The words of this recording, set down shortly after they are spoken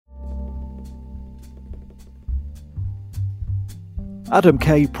Adam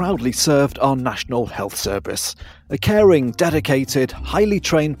Kay proudly served our National Health Service, a caring, dedicated, highly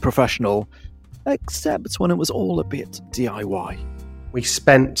trained professional, except when it was all a bit DIY. We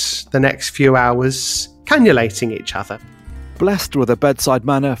spent the next few hours cannulating each other. Blessed with a bedside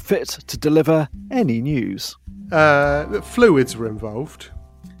manner fit to deliver any news. Fluids were involved.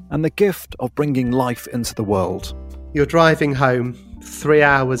 And the gift of bringing life into the world. You're driving home 3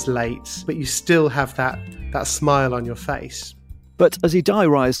 hours late, but you still have that smile on your face. But as he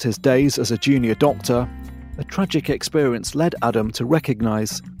diarised his days as a junior doctor, a tragic experience led Adam to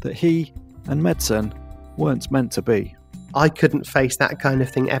recognise that he and medicine weren't meant to be. I couldn't face that kind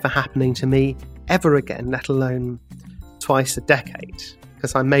of thing ever happening to me ever again, let alone twice a decade,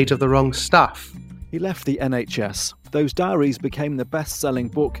 because I'm made of the wrong stuff. He left the NHS. Those diaries became the best-selling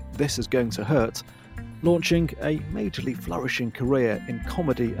book, This Is Going to Hurt, launching a majorly flourishing career in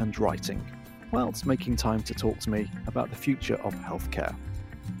comedy and writing, whilst making time to talk to me about the future of healthcare.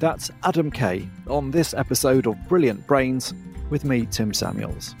 That's Adam Kay on this episode of Brilliant Brains with me, Tim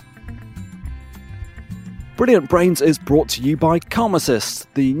Samuels. Brilliant Brains is brought to you by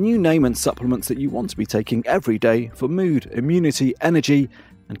Calmassist, the new name and supplements that you want to be taking every day for mood, immunity, energy,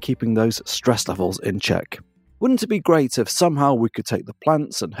 and keeping those stress levels in check. Wouldn't it be great if somehow we could take the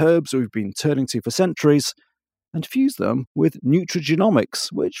plants and herbs we've been turning to for centuries and fuse them with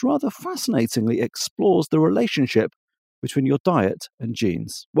nutrigenomics, which rather fascinatingly explores the relationship between your diet and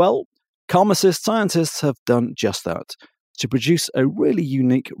genes? Well, Calmassist scientists have done just that, to produce a really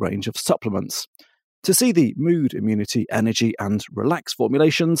unique range of supplements. To see the mood, immunity, energy and relax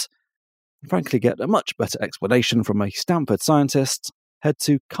formulations, and frankly get a much better explanation from a Stanford scientist, head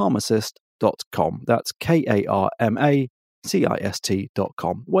to calmassist.com. That's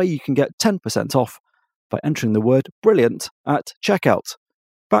KARMACIST.com, where you can get 10% off by entering the word brilliant at checkout.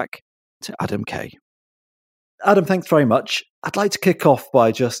 Back to Adam Kay. Adam, thanks very much. I'd like to kick off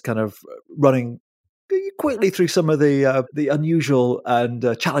by just kind of running quickly through some of the unusual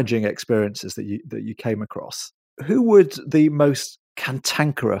and challenging experiences that you came across. Who would the most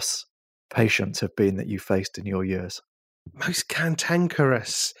cantankerous patient have been that you faced in your years? Most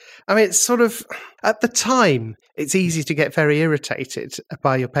cantankerous. I mean, it's sort of, at the time, it's easy to get very irritated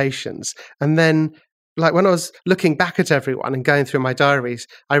by your patients. And then, like when I was looking back at everyone and going through my diaries,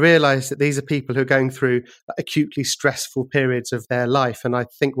 I realised that these are people who are going through acutely stressful periods of their life. And I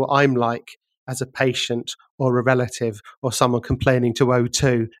think what I'm like as a patient or a relative or someone complaining to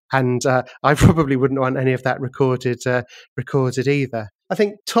O2. And I probably wouldn't want any of that recorded either. I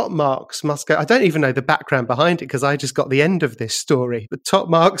think top marks must go, I don't even know the background behind it because I just got the end of this story. The top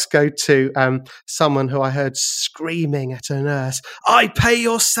marks go to someone who I heard screaming at a nurse, I pay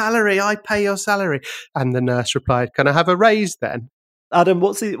your salary. And the nurse replied, can I have a raise then? Adam,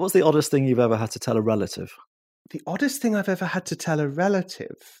 what's the oddest thing you've ever had to tell a relative? The oddest thing I've ever had to tell a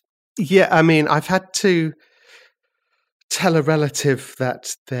relative? Yeah, I mean, I've had to tell a relative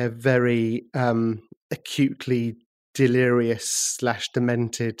that their very acutely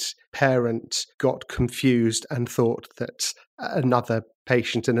delirious/demented parent got confused and thought that another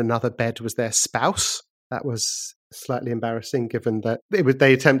patient in another bed was their spouse. That was slightly embarrassing, given that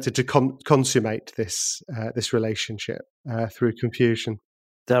they attempted to consummate this relationship through confusion.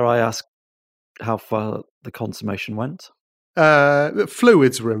 Dare I ask how far the consummation went?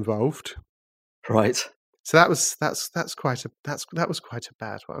 Fluids were involved, right? So that was quite a bad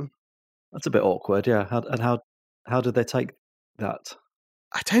one. That's a bit awkward, yeah. How did they take that?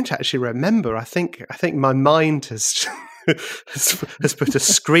 I don't actually remember. I think my mind has has put a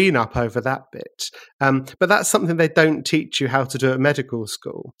screen up over that bit. But that's something they don't teach you how to do at medical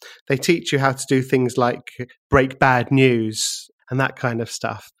school. They teach you how to do things like break bad news and that kind of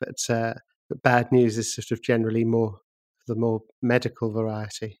stuff. But bad news is sort of generally the more medical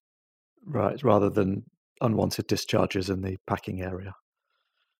variety. Right, rather than unwanted discharges in the packing area.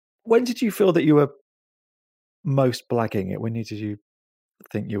 When did you feel that you were most blagging it? When did you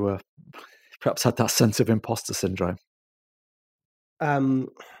think you were perhaps had that sense of imposter syndrome? I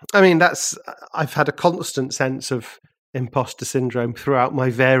mean, I've had a constant sense of imposter syndrome throughout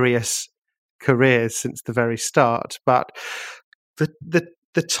my various careers since the very start. But the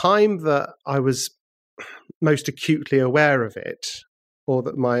time that I was most acutely aware of it, or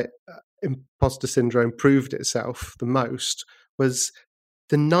that my imposter syndrome proved itself the most, was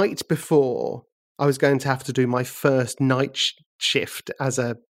the night before I was going to have to do my first night shift as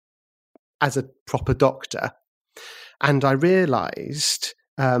a proper doctor. And I realised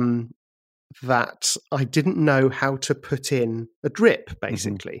that I didn't know how to put in a drip,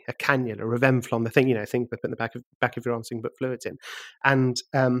 basically, a cannula, a Venflon, the thing they put in the back of your arm so you can put fluids in. And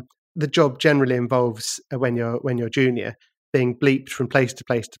the job generally involves, when you're junior, being bleeped from place to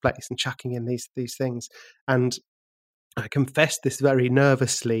place to place and chucking in these things. And I confessed this very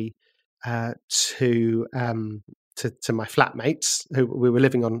nervously to my flatmates, who we were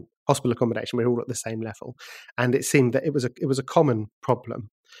living on hospital accommodation. We were all at the same level, and it seemed that it was a common problem.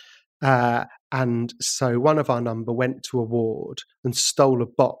 And so one of our number went to a ward and stole a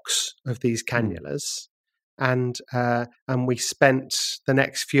box of these cannulas, and we spent the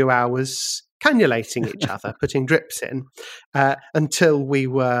next few hours cannulating each other, putting drips in, until we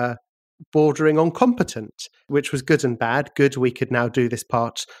were bordering on competent, which was good and bad. Good, we could now do this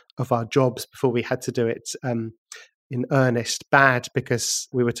part of our jobs before we had to do it in earnest. Bad, because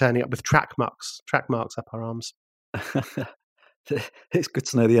we were turning up with track marks up our arms. It's good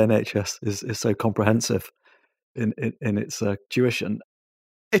to know the NHS is so comprehensive in its tuition.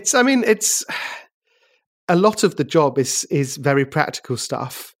 It's a lot of the job is very practical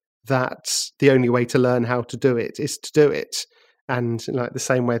stuff. That the only way to learn how to do it is to do it. And like the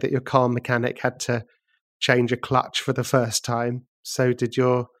same way that your car mechanic had to change a clutch for the first time, so did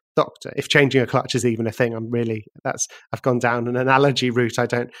your doctor. If changing a clutch is even a thing, I've gone down an analogy route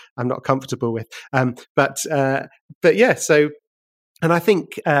I'm not comfortable with. But yeah, so. And I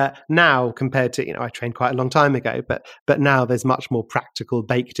think now, compared to, I trained quite a long time ago, but now there's much more practical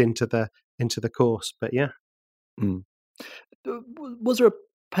baked into the course. But yeah. Was there a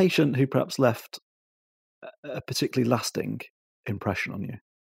patient who perhaps left a particularly lasting impression on you?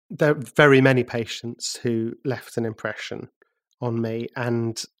 There are very many patients who left an impression on me,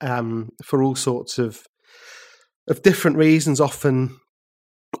 and for all sorts of different reasons, often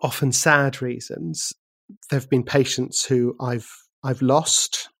sad reasons. There have been patients who I've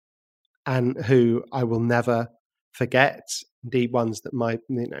lost and who I will never forget. Indeed, ones that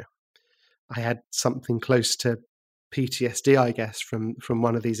I had something close to PTSD, I guess, from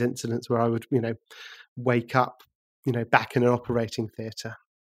one of these incidents where I would, wake up, back in an operating theatre.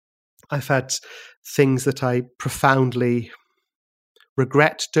 I've had things that I profoundly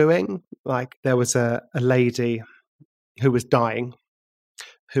regret doing. Like there was a lady who was dying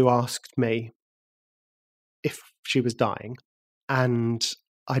who asked me if she was dying. And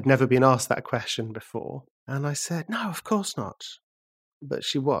I'd never been asked that question before. And I said, no, of course not. But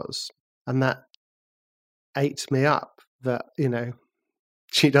she was. And that ate me up, that,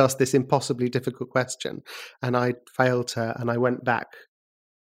 she'd asked this impossibly difficult question and I'd failed her. And I went back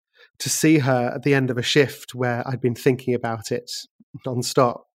to see her at the end of a shift where I'd been thinking about it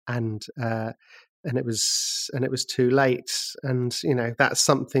nonstop. And it was too late. And, that's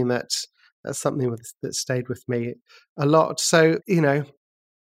something that stayed with me a lot. So,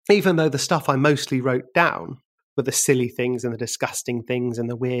 even though the stuff I mostly wrote down were the silly things and the disgusting things and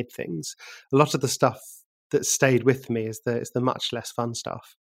the weird things, a lot of the stuff that stayed with me is the much less fun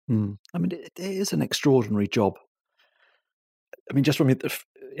stuff. I mean, it is an extraordinary job. I mean, just from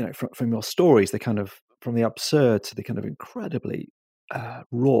from your stories, they kind of, from the absurd to the kind of incredibly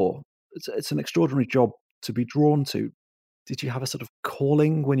raw. It's an extraordinary job to be drawn to. Did you have a sort of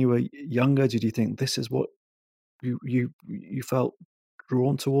calling when you were younger? Did you think this is what you felt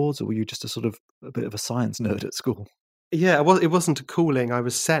drawn towards, or were you just a bit of a science nerd at school? Yeah, well, it wasn't a calling. I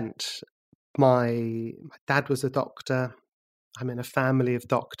was sent. My dad was a doctor. I'm in a family of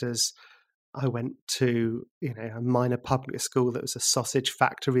doctors. I went to a minor public school that was a sausage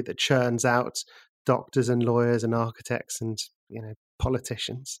factory that churns out doctors and lawyers and architects and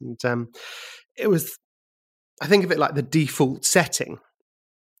politicians. And it was, I think of it like the default setting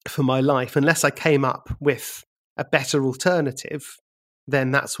for my life. Unless I came up with a better alternative,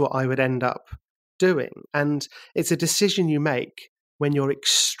 then that's what I would end up doing. And it's a decision you make when you're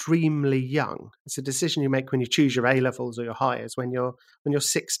extremely young. It's a decision you make when you choose your A-levels or your Highers, when you're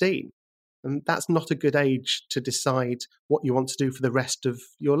 16. And that's not a good age to decide what you want to do for the rest of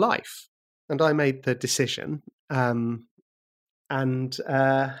your life. And I made the decision. In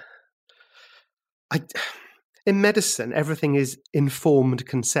medicine, everything is informed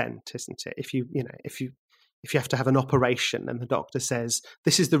consent, isn't it? If you have to have an operation and the doctor says,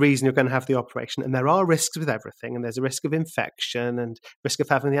 this is the reason you're going to have the operation, and there are risks with everything, and there's a risk of infection and risk of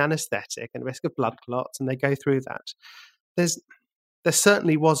having the anesthetic and risk of blood clots, and they go through that. There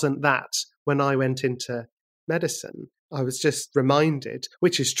certainly wasn't that when I went into medicine. I was just reminded,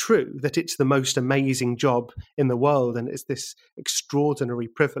 which is true, that it's the most amazing job in the world and it's this extraordinary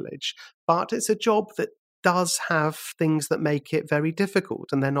privilege. But it's a job that does have things that make it very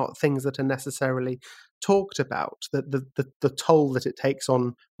difficult, and they're not things that are necessarily talked about. The toll that it takes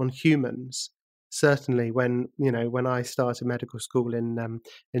on humans. Certainly, when I started medical school in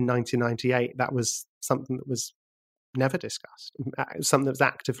 1998, that was something that was never discussed. Something that was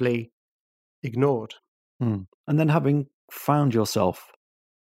actively ignored. And then having found yourself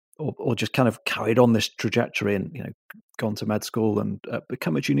or just kind of carried on this trajectory and, gone to med school and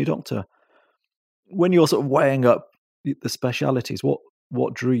become a junior doctor. When you're sort of weighing up the specialities,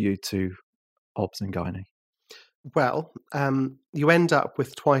 what drew you to obs and gynae? Well, you end up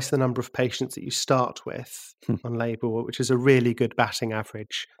with twice the number of patients that you start with on labour ward, which is a really good batting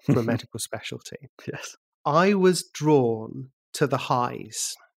average for a medical specialty. Yes. I was drawn to the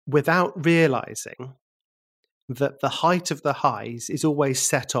highs without realising that the height of the highs is always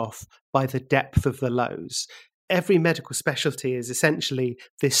set off by the depth of the lows. Every medical specialty is essentially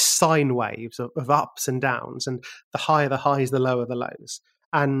this sine waves of ups and downs, and the higher the highs, the lower the lows.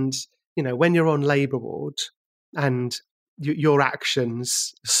 And, when you're on labour ward and your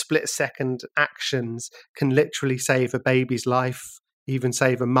actions, split-second actions, can literally save a baby's life, even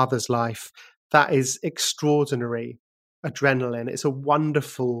save a mother's life, that is extraordinary adrenaline. It's a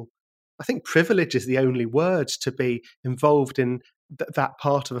wonderful, I think privilege is the only word, to be involved in that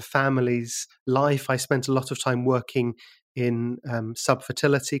part of a family's life. I spent a lot of time working in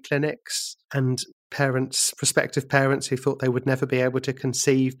sub-fertility clinics, and prospective parents who thought they would never be able to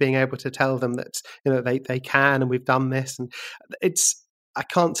conceive, being able to tell them that they can, and we've done this, and I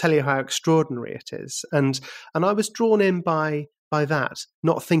can't tell you how extraordinary it is. And I was drawn in by that,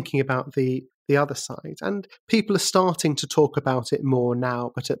 not thinking about the other side. And people are starting to talk about it more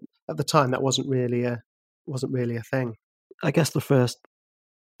now, but at the time that wasn't really a thing. I guess the first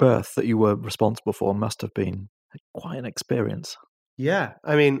birth that you were responsible for must have been quite an experience. Yeah,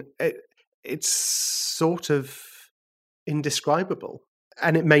 I mean, it's sort of indescribable,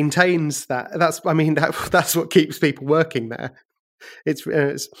 and it maintains that. That's what keeps people working there. It's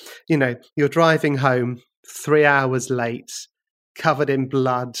you're driving home 3 hours late, covered in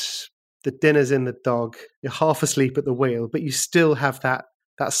blood. The dinner's in the dog. You're half asleep at the wheel, but you still have that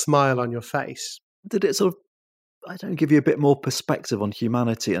smile on your face. Did it sort of, give you a bit more perspective on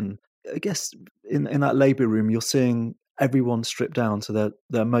humanity? And I guess in that labour room, you're seeing everyone stripped down to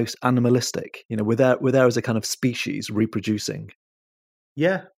their most animalistic. We're there as a kind of species reproducing.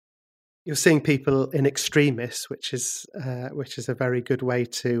 Yeah, you're seeing people in extremis, which is a very good way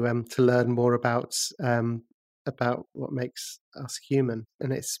to learn more about what makes us human,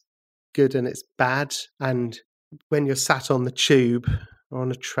 and it's good and it's bad. And when you're sat on the tube or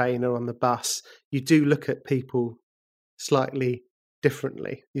on a train or on the bus, you do look at people slightly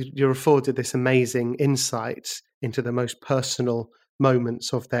differently. You're afforded this amazing insight into the most personal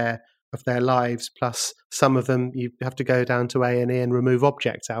moments of their lives. Plus, some of them you have to go down to A&E and remove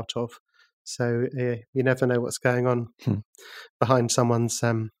objects out of. So you never know what's going on behind someone's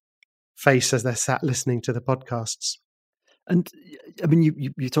face as they're sat listening to the podcasts. And I mean,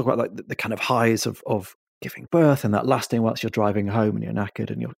 you talk about like the kind of highs of giving birth and that lasting once you're driving home and you're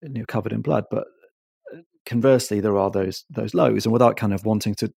knackered and you're covered in blood. But conversely, there are those lows, and without kind of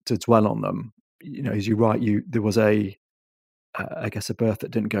wanting to dwell on them, as you write, there was I guess a birth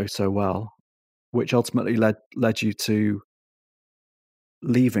that didn't go so well, which ultimately led you to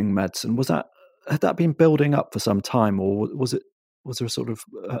leaving medicine. Had that been building up for some time, or was there a sort of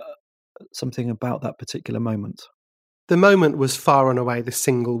something about that particular moment? The moment was far and away the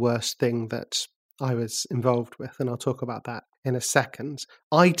single worst thing that I was involved with, and I'll talk about that in a second.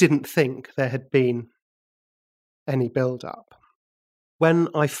 I didn't think there had been any build-up. When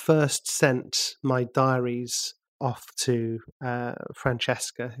I first sent my diaries off to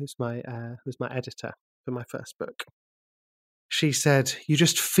Francesca, who's my editor for my first book, she said, "You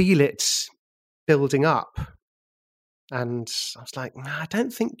just feel it building up." And I was like, "I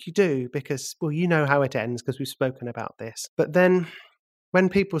don't think you do, because, well, you know how it ends because we've spoken about this." But then when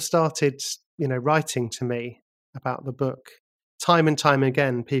people started, writing to me about the book, time and time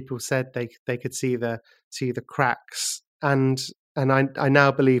again, people said they could see the cracks, and I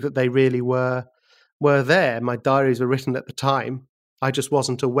now believe that they really were there. My diaries were written at the time. I just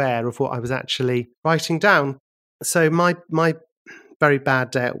wasn't aware of what I was actually writing down. So my very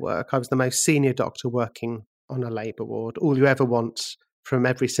bad day at work, I was the most senior doctor working on a labour ward. All you ever want from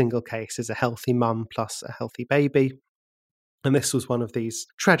every single case is a healthy mum plus a healthy baby. And this was one of these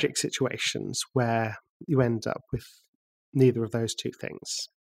tragic situations where you end up with neither of those two things.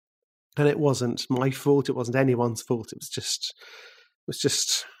 And it wasn't my fault. It wasn't anyone's fault. It was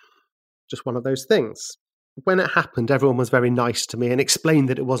just one of those things. When it happened, everyone was very nice to me and explained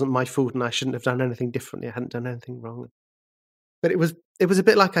that it wasn't my fault and I shouldn't have done anything differently. I hadn't done anything wrong. But it was a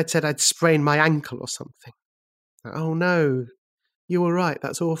bit like I'd said I'd sprained my ankle or something. Like, "Oh no, you were right.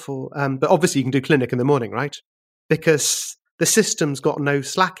 That's awful." But obviously you can do clinic in the morning, right? Because the system's got no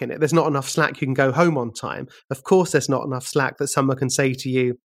slack in it. There's not enough slack you can go home on time. Of course there's not enough slack that someone can say to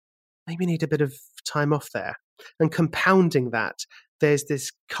you, maybe need a bit of time off there. And compounding that, there's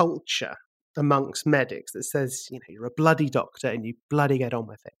this culture amongst medics that says, you're a bloody doctor and you bloody get on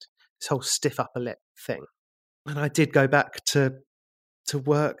with it. This whole stiff upper lip thing. And I did go back to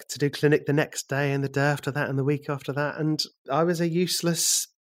work, to do clinic the next day and the day after that and the week after that. And I was a useless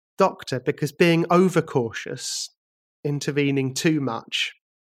doctor because being overcautious, intervening too much,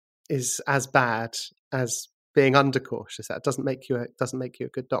 is as bad as being undercautious. That doesn't make you a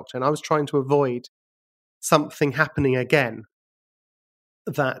good doctor. And I was trying to avoid something happening again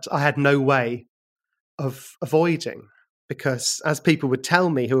that I had no way of avoiding, because as people would tell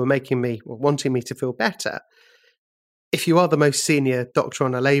me who were making me or wanting me to feel better, if you are the most senior doctor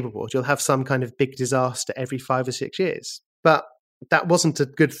on a labour ward, you'll have some kind of big disaster every 5 or 6 years. But that wasn't a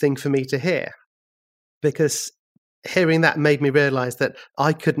good thing for me to hear, because hearing that made me realise that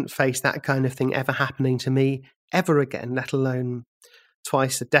I couldn't face that kind of thing ever happening to me ever again, let alone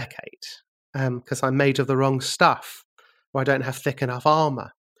twice a decade, because I'm made of the wrong stuff, or I don't have thick enough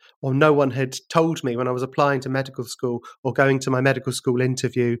armour, or no one had told me when I was applying to medical school or going to my medical school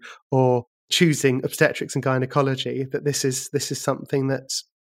interview or choosing obstetrics and gynecology that this is something that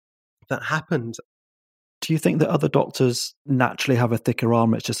happened. Do you think that other doctors naturally have a thicker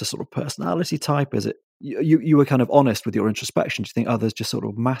armour? It's just a sort of personality type? Is it you were kind of honest with your introspection? Do you think others just sort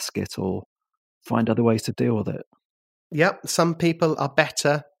of mask it or find other ways to deal with it? Yep, some people are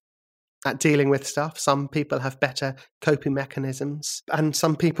better at dealing with stuff. Some people have better coping mechanisms, and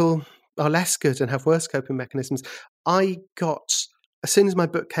some people are less good and have worse coping mechanisms. As soon as my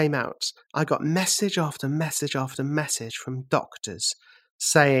book came out, I got message after message after message from doctors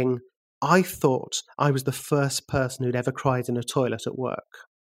saying, I thought I was the first person who'd ever cried in a toilet at work.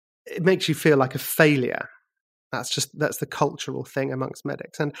 It makes you feel like a failure. That's the cultural thing amongst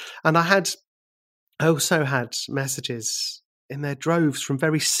medics. And I also had messages in their droves from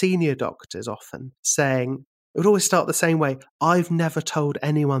very senior doctors often saying, it would always start the same way, I've never told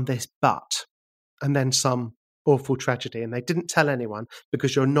anyone this but, and then some awful tragedy, and they didn't tell anyone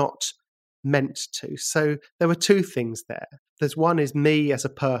because you're not meant to. So there were two things there. There's one is me as a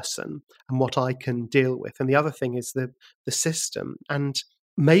person and what I can deal with, and the other thing is the system. And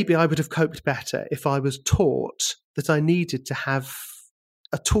maybe I would have coped better if I was taught that I needed to have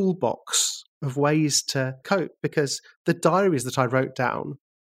a toolbox of ways to cope, because the diaries that I wrote down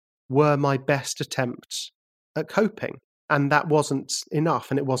were my best attempt at coping. And that wasn't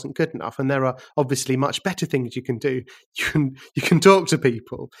enough, and it wasn't good enough. And there are obviously much better things you can do. You can talk to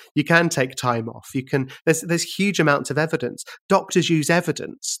people. You can take time off. There's huge amounts of evidence. Doctors use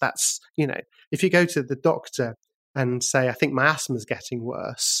evidence. That's, if you go to the doctor and say, I think my asthma's getting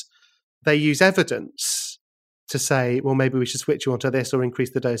worse, they use evidence to say, well, maybe we should switch you onto this or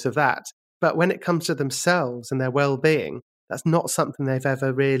increase the dose of that. But when it comes to themselves and their well-being, that's not something they've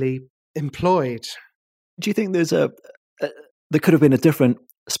ever really employed. Do you think there could have been a different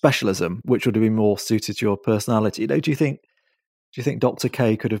specialism which would have been more suited to your personality? Do you think Dr.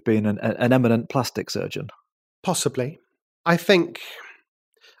 K could have been an eminent plastic surgeon? Possibly. I think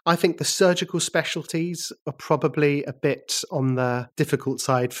the surgical specialties are probably a bit on the difficult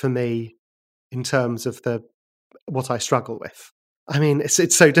side for me in terms of what I struggle with. I mean,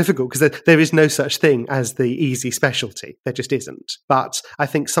 it's so difficult because there is no such thing as the easy specialty. There just isn't. But I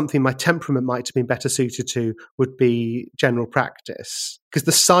think something my temperament might have been better suited to would be general practice, because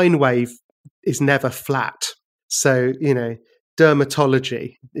the sine wave is never flat. So,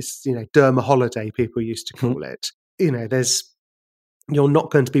 dermatology is, derma holiday, people used to call it. You're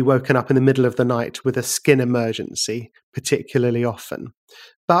not going to be woken up in the middle of the night with a skin emergency particularly often.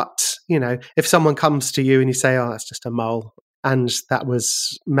 But, if someone comes to you and you say, oh, that's just a mole, and that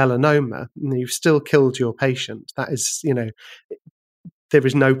was melanoma, you've still killed your patient. That is, there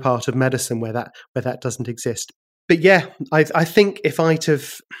is no part of medicine where that doesn't exist. But yeah, I think if I'd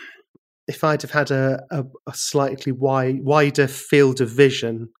have had a slightly wider field of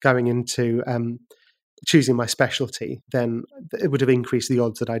vision going into choosing my specialty, then it would have increased the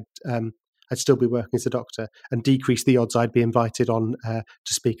odds that I'd still be working as a doctor, and decreased the odds I'd be invited on to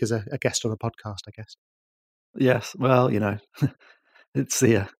speak as a guest on a podcast, I guess. Yes, well, it's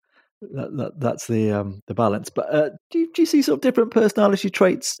the that's the balance. But do you see sort of different personality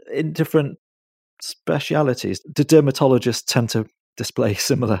traits in different specialities? Do dermatologists tend to display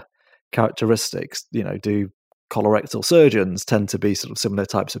similar characteristics? Do colorectal surgeons tend to be sort of similar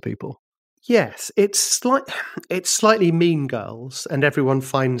types of people? Yes, it's slightly Mean Girls, and everyone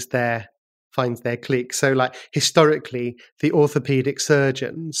finds their clique. So, like, historically, the orthopedic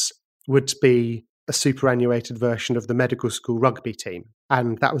surgeons would be a superannuated version of the medical school rugby team,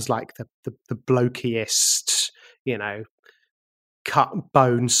 and that was like the blokiest, cut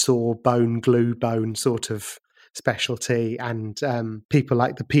bone, saw bone, glue bone sort of specialty, and people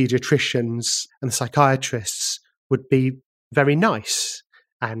like the paediatricians and the psychiatrists would be very nice,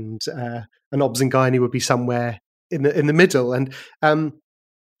 and an obs and gynae would be somewhere in the middle, and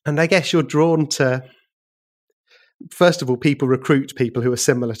I guess you're drawn to, first of all, people recruit people who are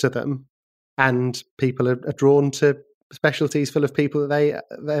similar to them, and people are drawn to specialties full of people that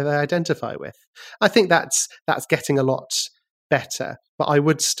they identify with. I think that's getting a lot better, but I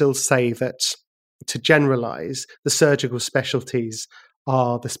would still say that, to generalize, the surgical specialties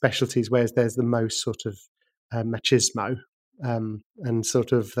are the specialties where there's the most sort of machismo, and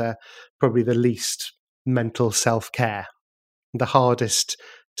sort of probably the least mental self-care, the hardest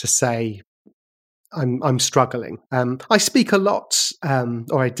to say, I'm struggling. I speak a lot,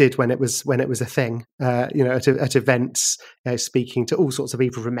 or I did when it was a thing. At events, speaking to all sorts of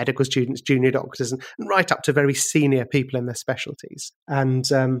people, from medical students, junior doctors, and right up to very senior people in their specialties. And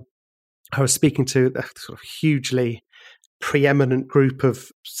I was speaking to a sort of hugely preeminent group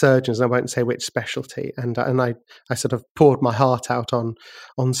of surgeons. I won't say which specialty, and I sort of poured my heart out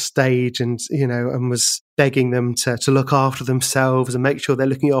on stage, and was begging them to look after themselves and make sure they're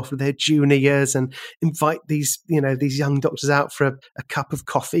looking after their juniors, and invite these young doctors out for a cup of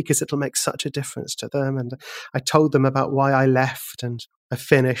coffee, because it'll make such a difference to them. And I told them about why I left, and I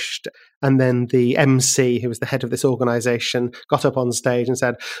finished, and then the MC, who was the head of this organisation, got up on stage and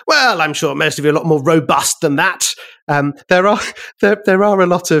said, "Well, I'm sure most of you are a lot more robust than that. There are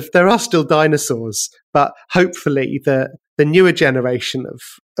still dinosaurs, but hopefully the newer generation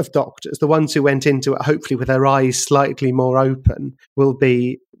of doctors, the ones who went into it hopefully with their eyes slightly more open, will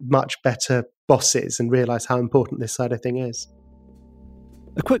be much better bosses and realise how important this side of thing is."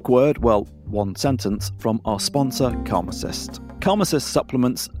 A quick word, well, one sentence, from our sponsor, Karmacist. Karmacist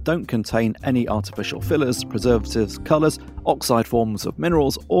supplements don't contain any artificial fillers, preservatives, colours, oxide forms of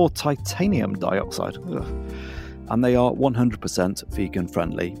minerals, or titanium dioxide. Ugh. And they are 100% vegan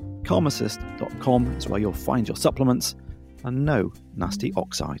friendly. Karmacist.com is where you'll find your supplements, and no nasty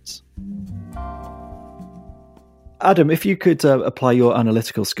oxides. Adam, if you could apply your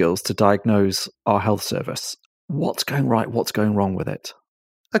analytical skills to diagnose our health service, what's going right, what's going wrong with it?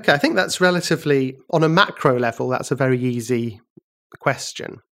 Okay, I think that's relatively, on a macro level, that's a very easy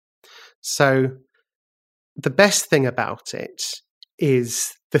question. So the best thing about it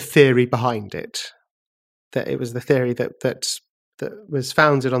is the theory behind it. That it was the theory that was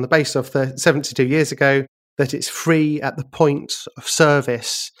founded on the basis of 72 years ago, that it's free at the point of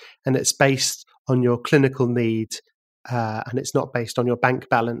service, and it's based on your clinical need, and it's not based on your bank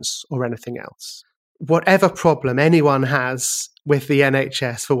balance or anything else. Whatever problem anyone has with the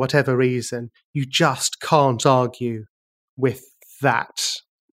NHS for whatever reason, you just can't argue with that.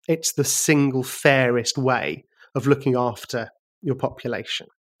 It's the single fairest way of looking after your population.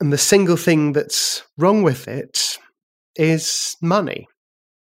 And the single thing that's wrong with it is money.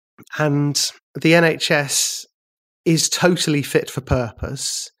 And the NHS is totally fit for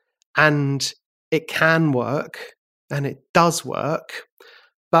purpose, and it can work, and it does work,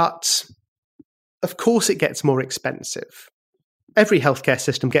 but of course it gets more expensive. Every healthcare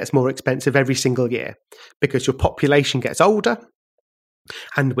system gets more expensive every single year because your population gets older,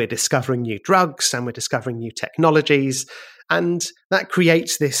 and we're discovering new drugs, and we're discovering new technologies, and that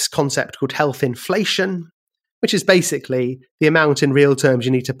creates this concept called health inflation, which is basically the amount in real terms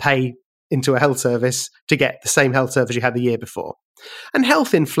you need to pay into a health service to get the same health service you had the year before. And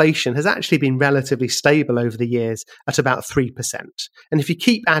health inflation has actually been relatively stable over the years at about 3%. And if you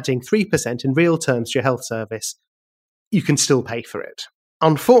keep adding 3% in real terms to your health service, you can still pay for it.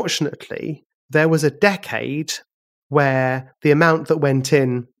 Unfortunately, there was a decade where the amount that went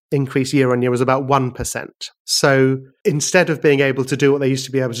in increase year on year was about 1%. So instead of being able to do what they used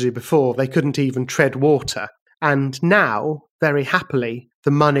to be able to do before, they couldn't even tread water. And now, very happily,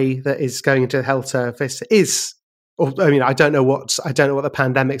 the money that is going into the health service is, I don't know what the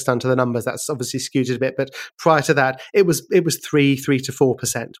pandemic's done to the numbers. That's obviously skewed it a bit. But prior to that, it was 3 to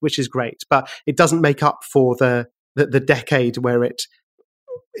 4%, which is great. But it doesn't make up for the decade where it's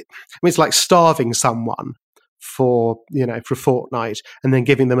like starving someone for a fortnight and then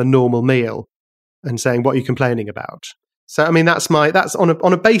giving them a normal meal and saying, "What are you complaining about?" So, that's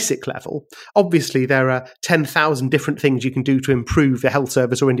on a basic level. Obviously, there are 10,000 different things you can do to improve the health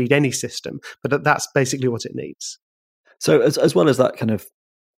service or indeed any system, but that's basically what it needs. So, as well as that kind of,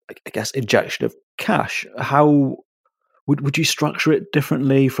 I guess, injection of cash, how would you structure it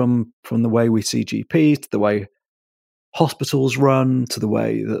differently from the way we see GPs to the way hospitals run to the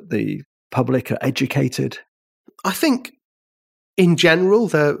way that the public are educated? I think, in general,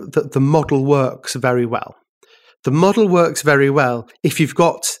 the model works very well. The model works very well if you've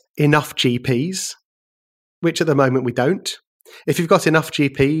got enough GPs, which at the moment we don't. If you've got enough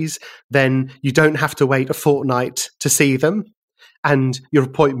GPs, then you don't have to wait a fortnight to see them, and your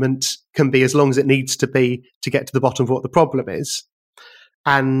appointment can be as long as it needs to be to get to the bottom of what the problem is.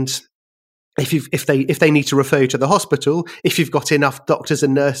 And if they need to refer you to the hospital, if you've got enough doctors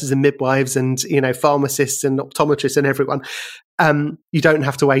and nurses and midwives and pharmacists and optometrists and everyone, you don't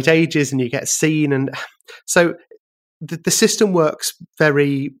have to wait ages, and you get seen. And so the system works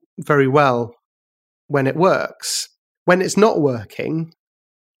very, very well when it works. When it's not working,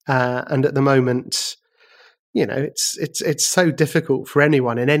 and at the moment, it's so difficult for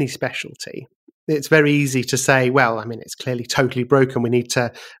anyone in any specialty. It's very easy to say, well, I mean, it's clearly totally broken. We need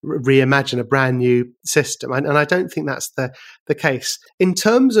to reimagine a brand new system. And I don't think that's the case. In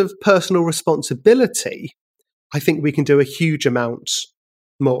terms of personal responsibility, I think we can do a huge amount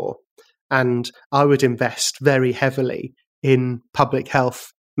more. And I would invest very heavily in public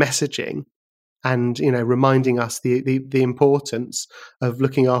health messaging and reminding us the importance of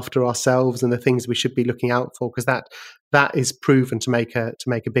looking after ourselves and the things we should be looking out for, because that is proven to make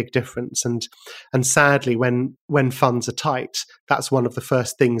a big difference. And sadly, when funds are tight, that's one of the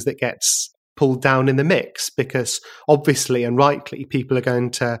first things that gets pulled down in the mix, because obviously and rightly people are going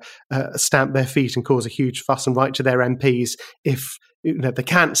to stamp their feet and cause a huge fuss and write to their MPs if the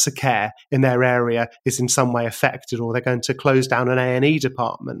cancer care in their area is in some way affected, or they're going to close down an A&E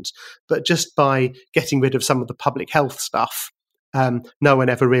department. But just by getting rid of some of the public health stuff, no one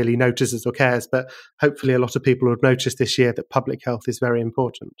ever really notices or cares. But hopefully a lot of people have noticed this year that public health is very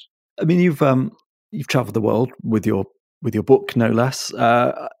important. I mean, you've traveled the world with your book, no less.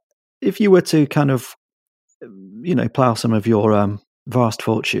 If you were to kind of, plow some of your vast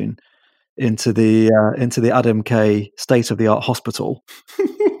fortune into the Adam Kay state-of-the-art hospital,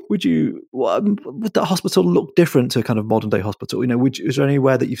 would that hospital look different to a kind of modern-day hospital? Is there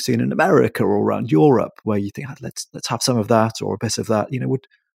anywhere that you've seen in America or around Europe where you think, let's have some of that or a bit of that?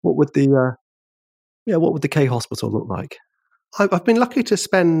 What would the Kay hospital look like? I've been lucky to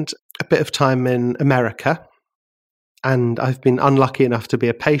spend a bit of time in America, and I've been unlucky enough to be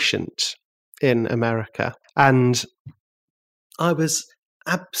a patient in America. And I was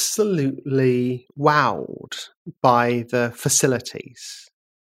absolutely wowed by the facilities.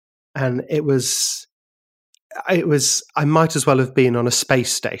 And it was I might as well have been on a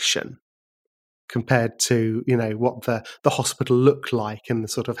space station compared to, what the hospital looked like and the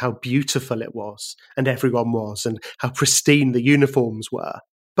sort of how beautiful it was and everyone was and how pristine the uniforms were.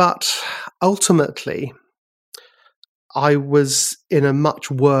 But ultimately, I was in a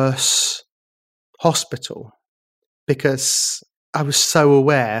much worse hospital because I was so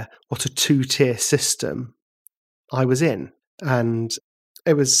aware what a two-tier system I was in. And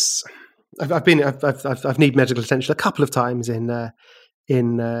it was, I've needed medical attention a couple of times in the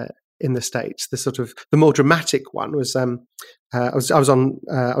States. The more dramatic one was I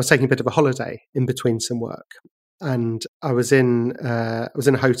was taking a bit of a holiday in between some work, and I was in a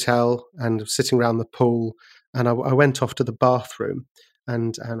hotel and sitting around the pool, and I went off to the bathroom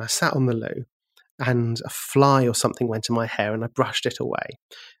and I sat on the loo, and a fly or something went in my hair, and I brushed it away.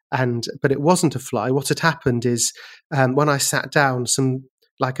 But it wasn't a fly. What had happened is when I sat down,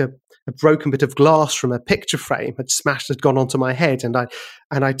 a broken bit of glass from a picture frame had gone onto my head, and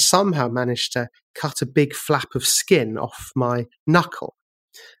I'd somehow managed to cut a big flap of skin off my knuckle.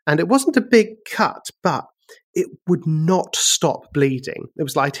 And it wasn't a big cut, but it would not stop bleeding. It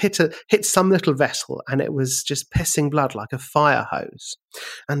was like hit some little vessel, and it was just pissing blood like a fire hose.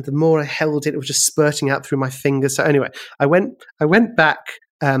 And the more I held it, it was just spurting out through my fingers. So anyway, I went back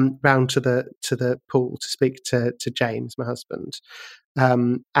round to the pool to speak to James, my husband.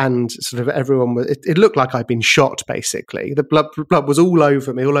 And sort of everyone was, it looked like I'd been shot, basically. The blood was all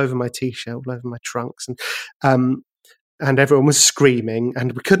over me, all over my t-shirt, all over my trunks. And everyone was screaming,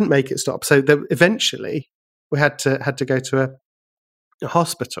 and we couldn't make it stop. So eventually we had to go to a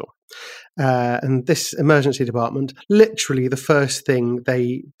hospital. And this emergency department, literally the first thing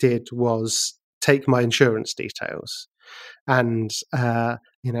they did was take my insurance details. And I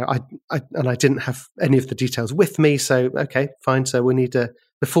didn't have any of the details with me, so okay, fine. So we need to,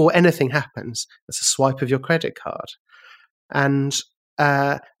 before anything happens, it's a swipe of your credit card, and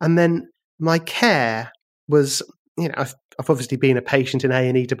then my care was, I've obviously been a patient in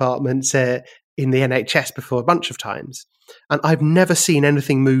A&E departments in the NHS before a bunch of times, and I've never seen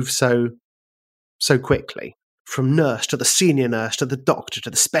anything move so quickly. From nurse to the senior nurse to the doctor to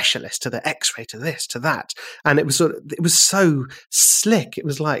the specialist to the X-ray to this to that, and it was so slick. It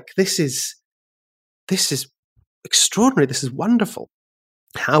was like this is extraordinary. This is wonderful.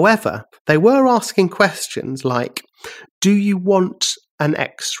 However, they were asking questions like, do you want an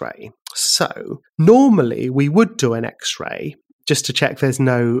X-ray? So normally we would do an X-ray just to check there's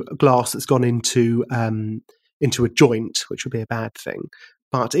no glass that's gone into a joint, which would be a bad thing.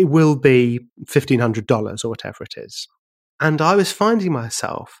 But it will be $1,500 or whatever it is. And I was finding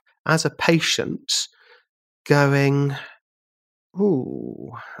myself as a patient going,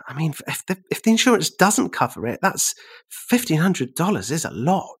 ooh, I mean, if the insurance doesn't cover it, that's $1,500 is a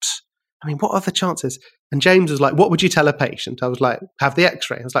lot. I mean, what are the chances? And James was like, what would you tell a patient? I was like, have the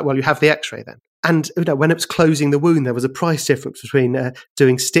X-ray. I was like, well, you have the X-ray then. And when it was closing the wound, there was a price difference between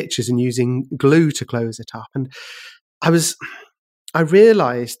doing stitches and using glue to close it up. And I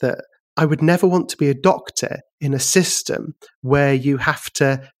realized that I would never want to be a doctor in a system where you have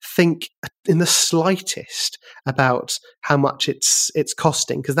to think in the slightest about how much it's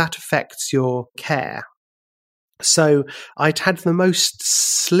costing, because that affects your care. So I'd had the most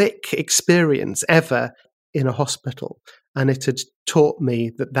slick experience ever in a hospital, and it had taught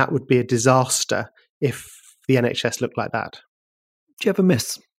me that would be a disaster if the NHS looked like that. Do you ever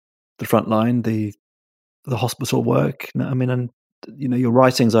miss the front line, the hospital work? I mean, and your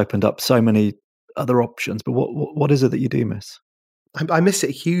writing's opened up so many other options, but what is it that you do miss? I miss it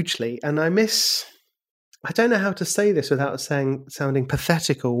hugely, and I don't know how to say this without sounding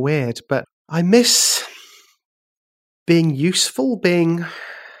pathetic or weird, but I miss being useful,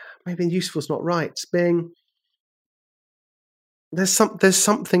 maybe useful is not right, there's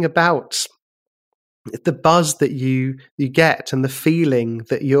something about the buzz that you get and the feeling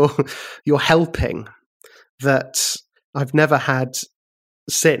that you're helping that I've never had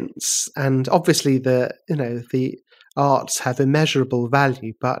since. And obviously the arts have immeasurable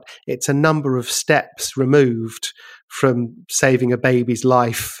value, but it's a number of steps removed from saving a baby's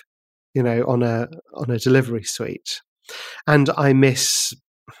life, on a delivery suite. And I miss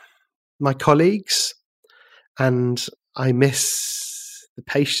my colleagues, and I miss the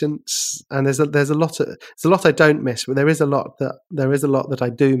patients, and there's a lot I don't miss, but there is a lot that I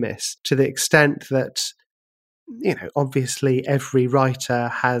do miss, to the extent that obviously every writer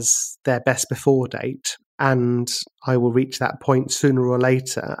has their best before date, and I will reach that point sooner or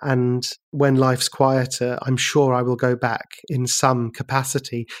later. And when life's quieter, I'm sure I will go back in some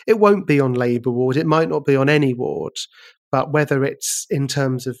capacity. It won't be on labour ward, it might not be on any ward, but whether it's in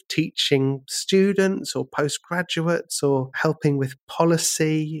terms of teaching students or postgraduates or helping with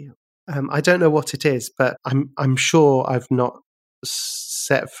policy, I don't know what it is, but I'm sure I've not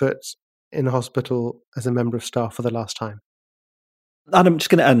set foot in a hospital as a member of staff for the last time. Adam, I'm just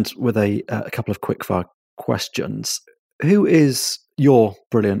going to end with a couple of quickfire questions. Who is your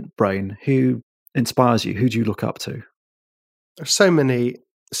brilliant brain? Who inspires you? Who do you look up to? So many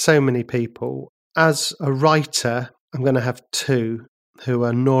people. As a writer, I'm going to have two, who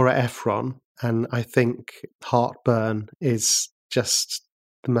are Nora Ephron, and I think Heartburn is just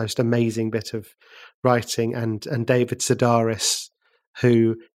the most amazing bit of writing, and David Sedaris,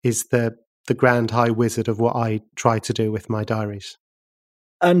 who is the grand high wizard of what I try to do with my diaries.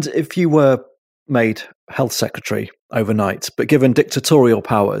 And if you were made health secretary overnight, but given dictatorial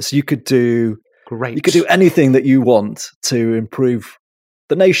powers, you could do anything that you want to improve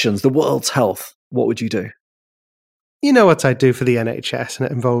the nation's, the world's health. What would you do? You know what I do for the NHS, and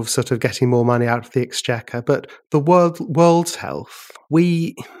it involves sort of getting more money out of the exchequer. But the world's health,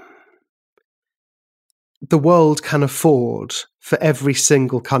 the world can afford for every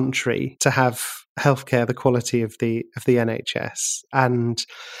single country to have healthcare the quality of the NHS, and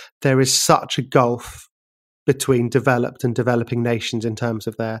there is such a gulf between developed and developing nations in terms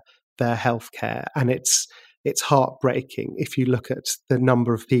of their healthcare, and it's heartbreaking if you look at the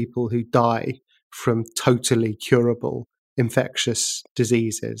number of people who die from totally curable infectious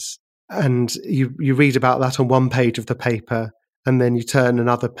diseases. And you read about that on one page of the paper, and then you turn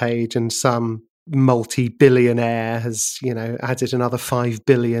another page and some multi-billionaire has, added another 5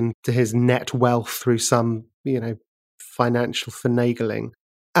 billion to his net wealth through some, financial finagling.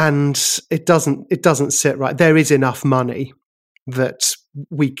 And it doesn't sit right. There is enough money that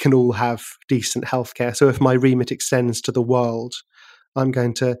we can all have decent healthcare. So if my remit extends to the world, I'm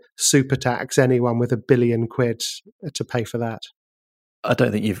going to super tax anyone with £1 billion to pay for that. I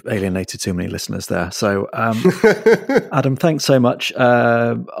don't think you've alienated too many listeners there. So, Adam, thanks so much.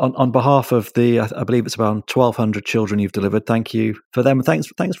 On behalf of I believe it's around 1,200 children you've delivered, thank you for them. Thanks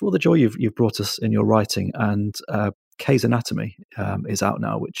for all the joy you've brought us in your writing. And Kay's Anatomy is out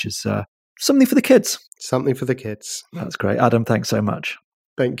now, which is something for the kids. Something for the kids. That's great. Adam, thanks so much.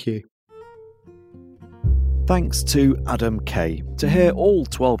 Thank you. Thanks to Adam Kay. To hear all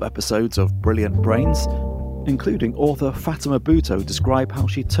 12 episodes of Brilliant Brains, including author Fatima Bhutto, describe how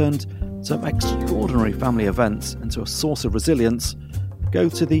she turned some extraordinary family events into a source of resilience, go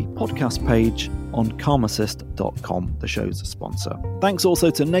to the podcast page on karmacyst.com, the show's sponsor. Thanks also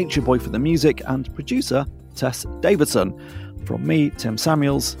to Nature Boy for the music and producer Tess Davidson. From me, Tim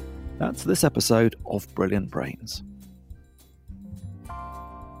Samuels, that's this episode of Brilliant Brains.